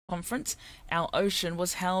conference, Our Ocean,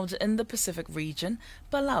 was held in the Pacific region,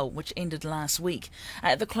 Palau, which ended last week.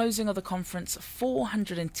 At the closing of the conference,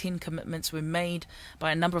 410 commitments were made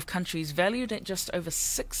by a number of countries valued at just over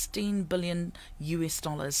 16 billion US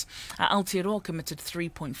dollars. Aotearoa committed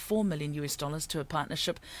 3.4 million US dollars to a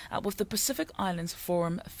partnership with the Pacific Islands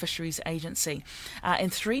Forum Fisheries Agency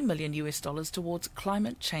and 3 million US dollars towards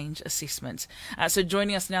climate change assessment. So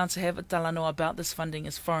joining us now to have a talanoa about this funding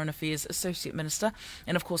is Foreign Affairs Associate Minister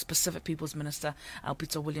and of course Pacific People's Minister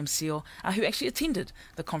Aupito Sua, who actually attended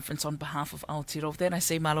the conference on behalf of Aotearoa. With that, I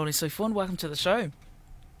say Malori Soifua and welcome to the show.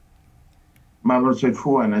 Malori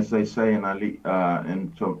Soifua, and as they say in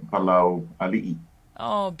Palau, ali'i.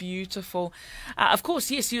 Oh, beautiful. Of course,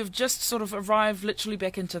 yes, you've just sort of arrived literally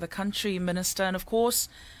back into the country, Minister, and of course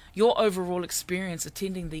your overall experience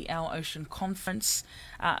attending the Our Ocean conference,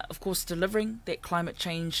 of course delivering that climate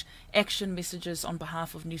change action messages on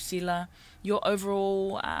behalf of New Zealand, your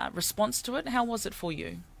overall response to it, how was it for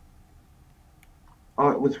you? Oh,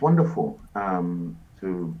 it was wonderful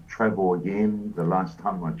to travel again. The last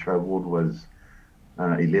time I travelled was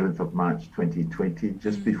 11th of March 2020,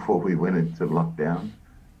 just before we went into lockdown.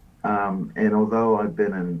 And although I've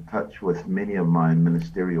been in touch with many of my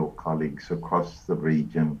ministerial colleagues across the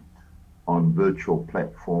region on virtual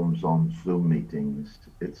platforms, on Zoom meetings,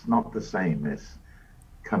 it's not the same as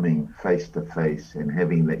coming face to face and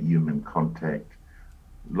having that human contact,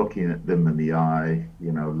 looking at them in the eye,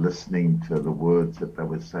 listening to the words that they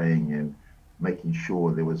were saying and making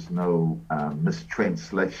sure there was no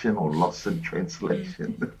mistranslation or loss in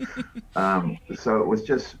translation. So it was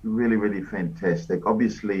just really, really fantastic.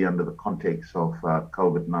 Obviously, under the context of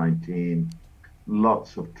COVID-19,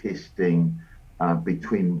 lots of testing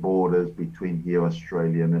between borders, between here,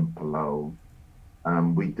 Australia and Palau.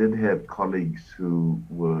 We did have colleagues who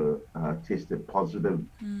were tested positive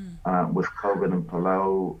with COVID in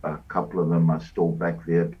Palau. A couple of them are still back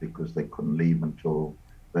there because they couldn't leave until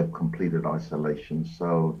they've completed isolation.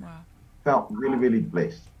 So felt really, really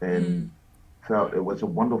blessed and felt it was a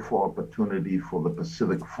wonderful opportunity for the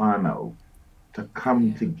Pacific whānau to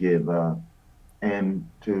come together and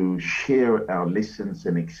to share our lessons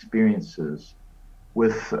and experiences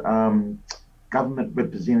with government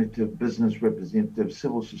representatives, business representatives,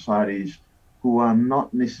 civil societies who are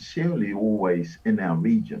not necessarily always in our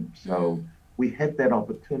region. So we had that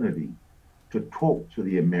opportunity to talk to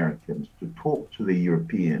the Americans, to talk to the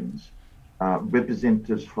Europeans,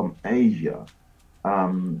 representatives from Asia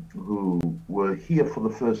who were here for the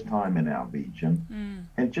first time in our region,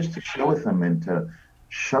 and just to share with them and to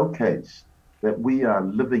showcase that we are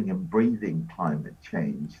living and breathing climate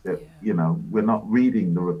change, that, we're not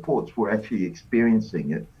reading the reports, we're actually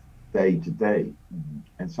experiencing it day to day.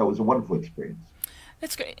 And so it was a wonderful experience.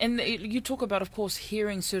 That's great. And you talk about, of course,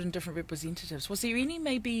 hearing certain different representatives. Was there any,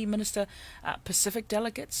 maybe, Minister, Pacific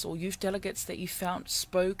delegates or youth delegates that you found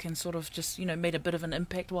spoke and sort of just, made a bit of an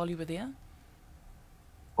impact while you were there?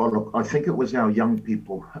 Oh, look, I think it was our young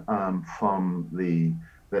people from the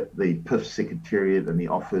PIF Secretariat and the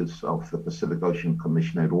Office of the Pacific Ocean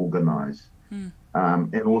Commission had organised,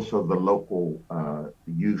 and also the local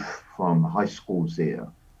youth from high schools there.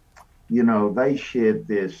 They shared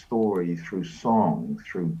their story through song,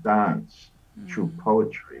 through dance, through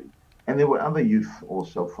poetry. And there were other youth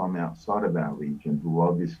also from outside of our region who were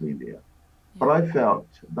obviously there. But I felt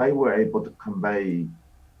they were able to convey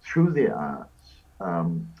through their arts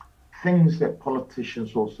things that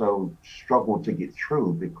politicians also struggle to get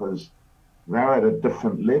through because they're at a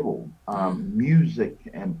different level. Music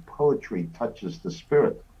and poetry touches the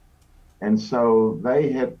spirit. And so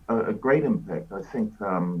they had a great impact. I think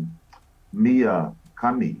Mia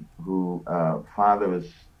Kami, who father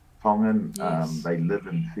is Tongan, they live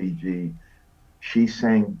in Fiji. She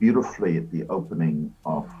sang beautifully at the opening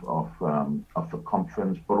of the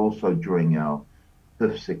conference, but also during our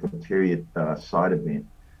PIF Secretariat side event.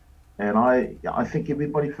 And I think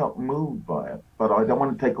everybody felt moved by it. But I don't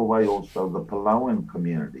want to take away also the Palauan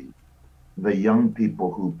community, the young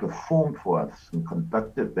people who performed for us and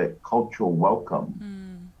conducted that cultural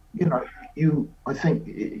welcome. I think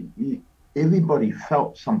everybody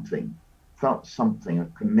felt something, a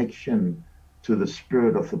connection to the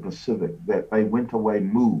spirit of the Pacific, that they went away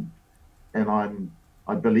moved. And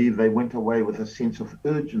I believe they went away with a sense of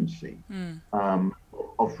urgency,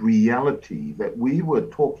 of reality, that we were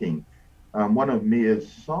talking. One of Mia's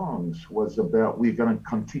songs was about, we're going to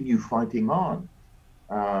continue fighting on.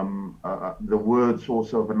 The words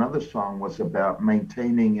also of another song was about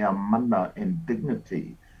maintaining our mana and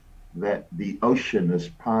dignity, that the ocean is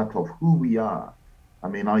part of who we are. I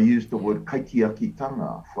mean, I use the word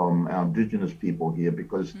kaitiakitanga from our indigenous people here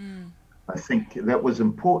because I think that was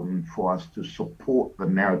important for us to support the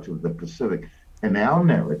narrative of the Pacific. And our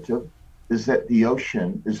narrative is that the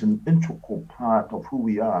ocean is an integral part of who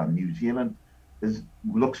we are. New Zealand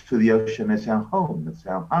looks to the ocean as our home, it's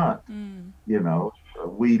our heart. Mm. You know,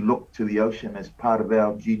 we look to the ocean as part of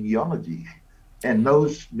our genealogy. And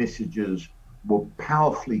those messages were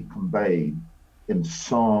powerfully conveyed in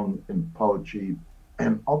song, in poetry,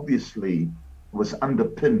 and obviously was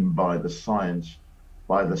underpinned by the science,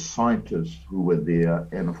 by the scientists who were there,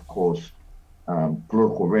 and of course,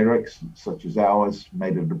 political rhetorics such as ours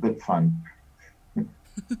made it a bit fun.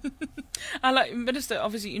 I like, Minister,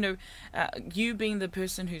 obviously, you being the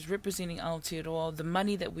person who's representing Aotearoa, the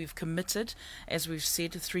money that we've committed, as we've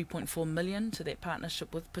said, 3.4 million to that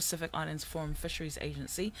partnership with Pacific Islands Foreign Fisheries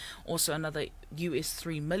Agency, also another US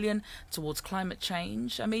 3 million towards climate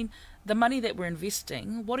change. I mean, the money that we're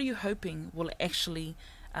investing, what are you hoping will actually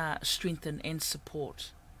strengthen and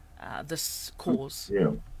support this cause?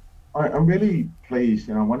 Yeah, I'm really pleased,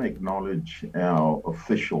 and I want to acknowledge our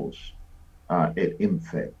officials at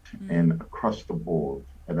IMFACT and across the board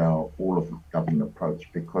at our all of the government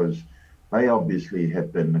approach, because they obviously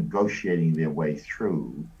have been negotiating their way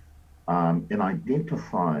through in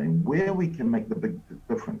identifying where we can make the big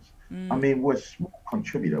difference. I mean, we're a small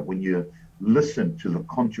contributor when you listen to the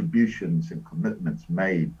contributions and commitments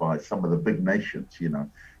made by some of the big nations.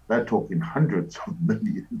 They're talking hundreds of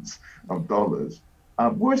millions of dollars.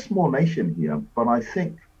 We're a small nation here, but I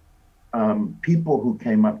think people who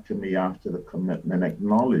came up to me after the commitment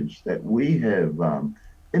acknowledged that we have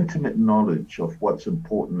intimate knowledge of what's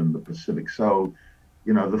important in the Pacific. So,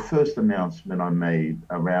 the first announcement I made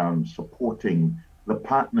around supporting the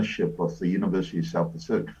partnership of the University of South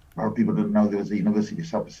Pacific. A lot of people didn't know there was a University of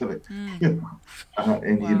South Pacific and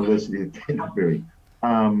the University of Canterbury.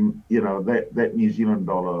 That New Zealand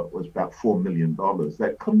dollar was about $4 million.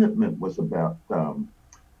 That commitment was about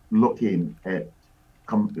looking at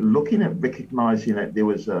recognizing that there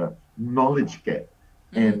was a knowledge gap.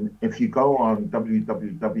 And if you go on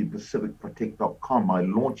www.pacificprotect.com, I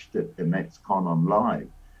launched it, and that's gone on live.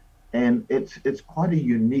 And it's quite a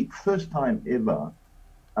unique, first time ever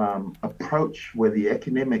approach where the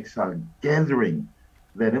academics are gathering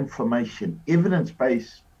that information,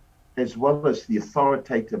 evidence-based, as well as the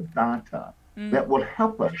authoritative data that will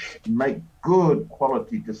help us make good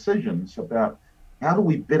quality decisions about how do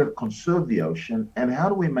we better conserve the ocean, and how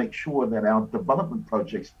do we make sure that our development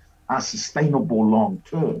projects are sustainable long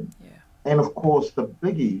term? Yeah. And of course, the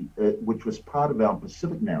biggie, which was part of our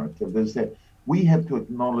Pacific narrative, is that we have to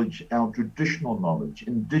acknowledge our traditional knowledge,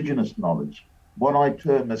 indigenous knowledge, what I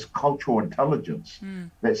term as cultural intelligence.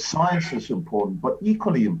 That science is important, but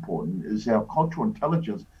equally important is our cultural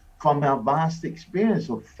intelligence from our vast experience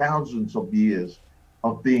of thousands of years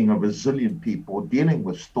of being a resilient people, dealing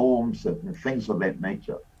with storms and things of that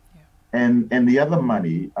nature. Yeah. And the other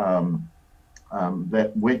money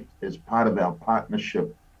that went as part of our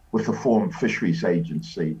partnership with the Foreign Fisheries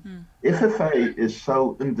Agency. FFA is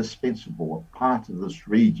so indispensable a part of this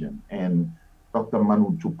region, and Dr.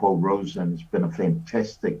 Manu Tupo Rosen's been a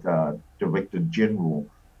fantastic Director General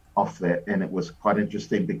of that, and it was quite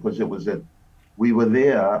interesting because we were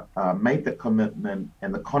there, made the commitment,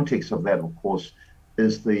 and the context of that, of course,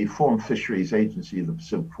 is the Foreign Fisheries Agency of the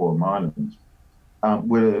Pacific Forum Islands.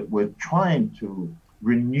 We're trying to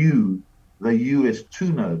renew the U.S.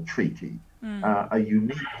 tuna treaty, a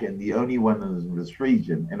unique and the only one in this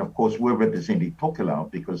region. And of course, we're representing Tokelau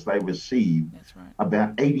because they receive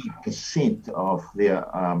about 80% of their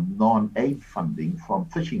non-aid funding from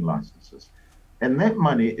fishing licenses. And that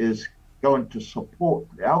money is going to support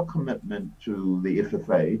our commitment to the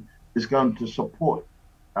FFA, is going to support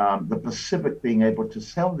the Pacific being able to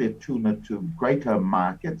sell their tuna to greater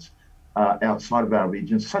markets outside of our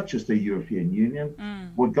region, such as the European Union.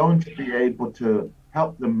 We're going to be able to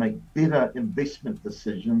help them make better investment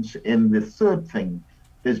decisions. And the third thing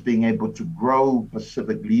is being able to grow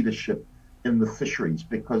Pacific leadership in the fisheries,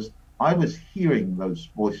 because I was hearing those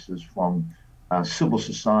voices from civil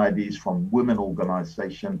societies, from women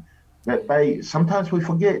organizations, that sometimes we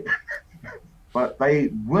forget, but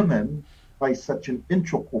women play such an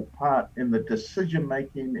integral part in the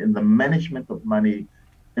decision-making, in the management of money,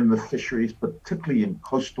 in the fisheries, particularly in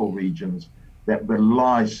coastal regions that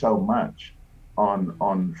rely so much on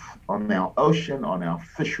our ocean, on our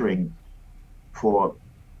fishing for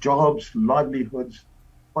jobs, livelihoods.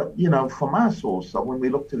 But, from us also, when we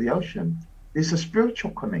look to the ocean, there's a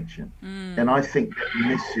spiritual connection. And I think that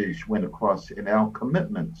message went across in our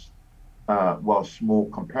commitments, while small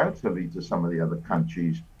comparatively to some of the other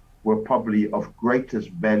countries, were probably of greatest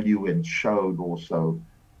value and showed also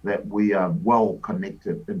that we are well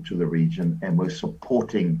connected into the region and we're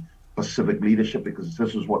supporting Pacific leadership because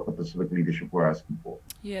this is what the Pacific leadership were asking for.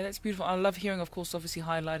 Yeah, that's beautiful. I love hearing, of course, obviously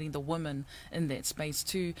highlighting the women in that space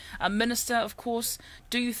too. Minister, of course,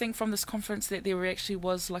 do you think from this conference that there actually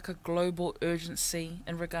was like a global urgency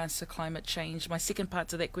in regards to climate change? My second part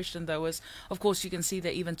to that question, though, is, of course, you can see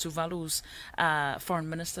that even Tuvalu's Foreign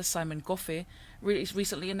Minister, Simon Kofe,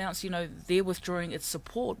 recently announced, they're withdrawing its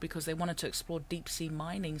support because they wanted to explore deep sea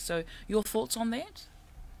mining. So your thoughts on that?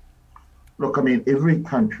 Look, I mean, every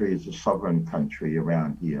country is a sovereign country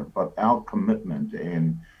around here, but our commitment,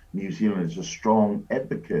 and New Zealand is a strong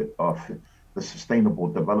advocate of the Sustainable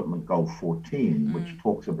Development Goal 14, which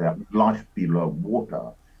talks about life below water.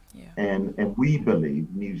 Yeah. And we believe,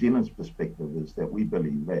 New Zealand's perspective is that we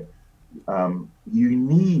believe that you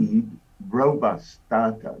need robust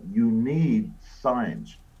data, you need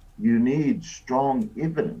science, you need strong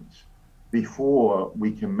evidence before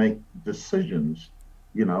we can make decisions,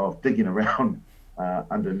 of digging around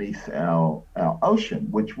underneath our ocean,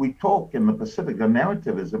 which we talk in the Pacific. The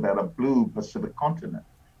narrative is about a blue Pacific continent.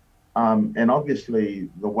 And obviously,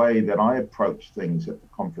 the way that I approached things at the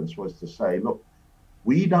conference was to say, look,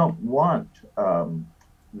 we don't want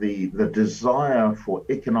the desire for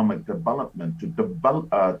economic development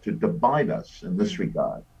to divide us in this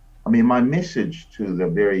regard. I mean, my message to the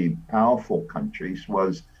very powerful countries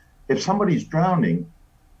was, if somebody's drowning,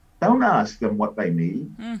 don't ask them what they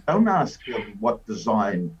need. Don't ask them what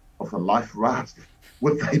design of a life raft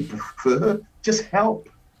would they prefer. Just help.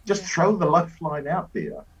 Just throw the lifeline out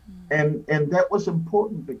there. And that was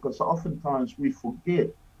important because oftentimes we forget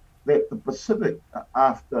that the Pacific,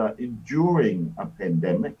 after enduring a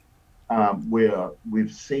pandemic, where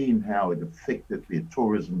we've seen how it affected their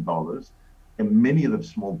tourism dollars, and many of the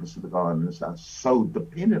small Pacific islanders are so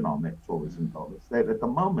dependent on that tourism dollars that at the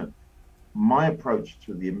moment, my approach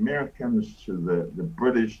to the Americans, to the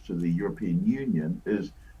British, to the European Union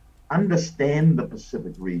is understand the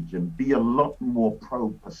Pacific region, be a lot more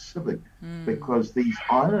pro-Pacific because these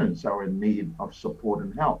islands are in need of support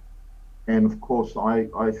and help. And of course, I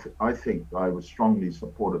think I was strongly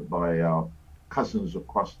supported by our cousins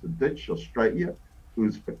across the ditch, Australia,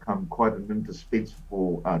 who's become quite an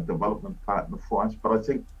indispensable development partner for us. But I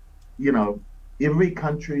think, every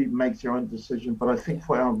country makes their own decision. But I think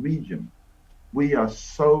for our region, we are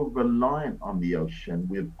so reliant on the ocean.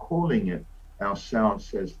 We're calling it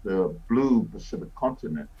ourselves as the blue Pacific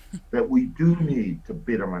continent, that we do need to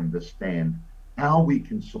better understand how we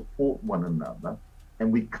can support one another.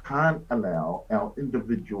 And we can't allow our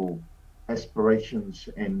individual aspirations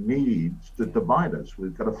and needs to divide us.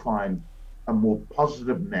 We've got to find a more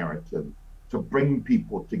positive narrative to bring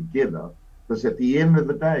people together, because at the end of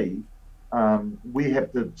the day, we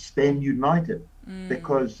have to stand united.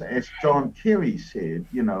 Because as John Kerry said,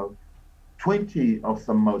 20 of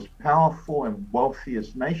the most powerful and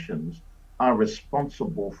wealthiest nations are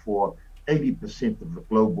responsible for 80% of the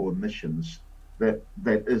global emissions that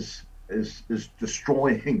is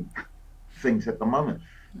destroying things at the moment.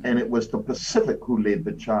 And it was the Pacific who led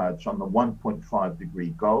the charge on the 1.5 degree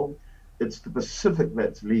goal. It's the Pacific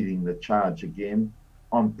that's leading the charge again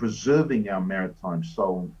on preserving our maritime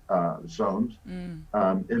zones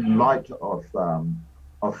in light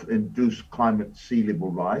of induced climate sea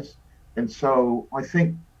level rise. And so I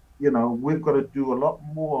think, we've got to do a lot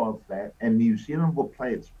more of that, and New Zealand will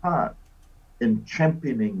play its part in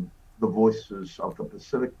championing the voices of the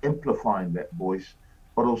Pacific, amplifying that voice,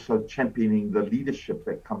 but also championing the leadership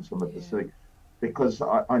that comes from the Pacific. Because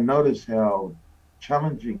I notice how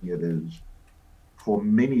challenging it is for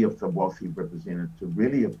many of the wealthy representatives to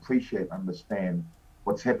really appreciate, understand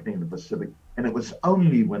what's happening in the Pacific. And it was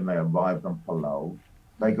only when they arrived on Palau,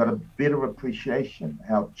 they got a better appreciation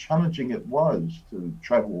how challenging it was to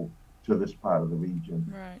travel to this part of the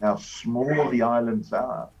region, how small the islands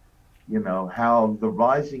are, how the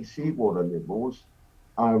rising seawater levels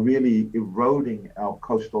are really eroding our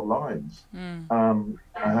coastal lines,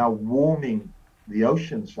 how warming the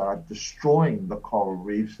oceans are destroying the coral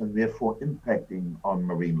reefs and therefore impacting on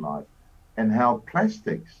marine life, and how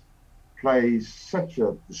plastics plays such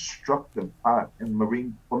a destructive part in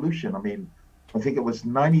marine pollution. I mean, I think it was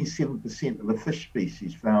 97% of the fish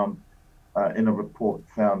species found in a report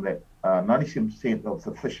found that 97% of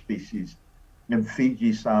the fish species in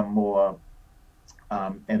Fiji, Samoa,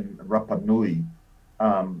 and Rapa Nui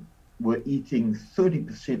were eating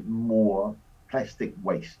 30% more plastic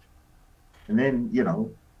waste. And then,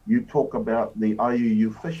 you talk about the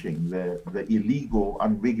IUU fishing, the illegal,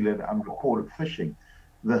 unregulated, unreported fishing.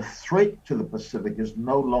 The threat to the Pacific is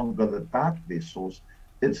no longer the dark vessels,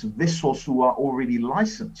 it's vessels who are already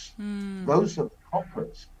licensed. Those are the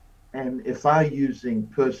culprits. And if they're using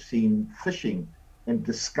purse-seine fishing and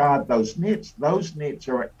discard those nets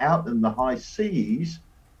are out in the high seas,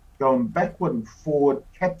 going backward and forward,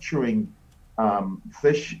 capturing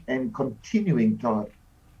fish and continuing to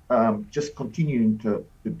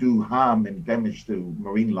do harm and damage to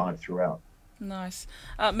marine life throughout. Nice.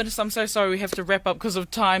 Minister, I'm so sorry we have to wrap up because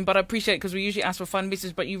of time, but I appreciate it because we usually ask for fun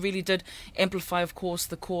messages, but you really did amplify, of course,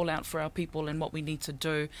 the call out for our people and what we need to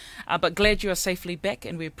do. But glad you are safely back,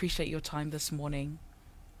 and we appreciate your time this morning.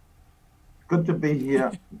 Good to be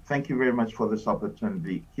here. Thank you very much for this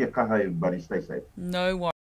opportunity. Kia kaha, everybody. Stay safe. No worries.